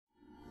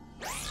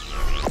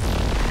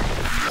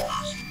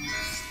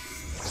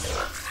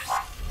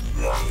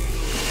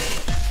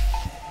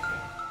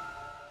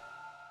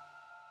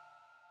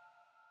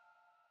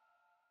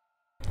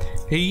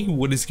Hey,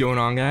 what is going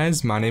on,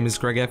 guys? My name is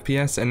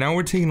GregFPS, and now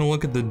we're taking a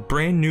look at the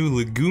brand new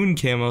Lagoon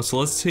camo. So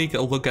let's take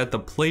a look at the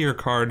player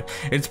card.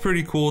 It's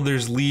pretty cool.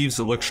 There's leaves,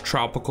 it looks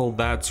tropical,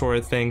 that sort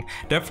of thing.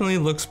 Definitely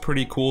looks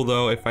pretty cool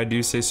though, if I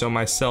do say so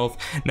myself.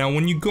 Now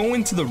when you go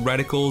into the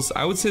reticles,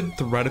 I would say that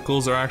the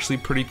reticles are actually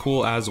pretty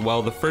cool as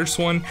well. The first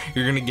one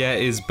you're gonna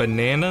get is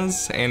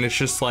bananas, and it's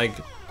just like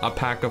a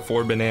pack of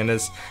 4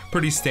 bananas,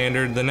 pretty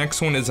standard. The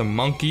next one is a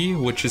monkey,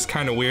 which is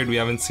kind of weird. We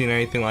haven't seen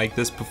anything like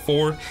this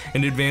before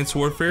in Advanced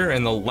Warfare.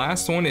 And the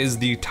last one is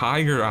the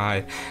tiger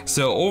eye.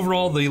 So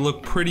overall they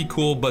look pretty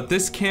cool, but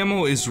this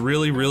camo is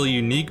really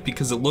unique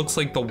because it looks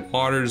like the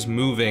water's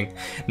moving.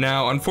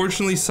 Now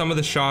unfortunately some of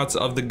the shots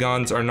of the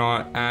guns are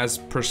not as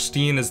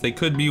pristine as they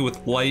could be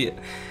with light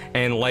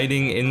and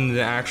lighting in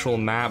the actual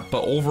map,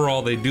 but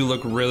overall they do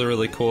look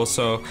really cool.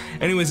 So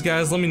anyways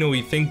guys, let me know what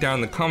you think down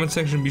in the comment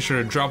section. Be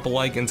sure to drop a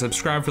like and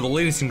subscribe for the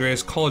latest and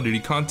greatest Call of Duty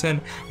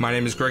content. My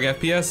name is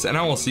GregFPS, and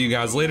I will see you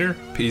guys later.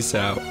 Peace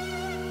out.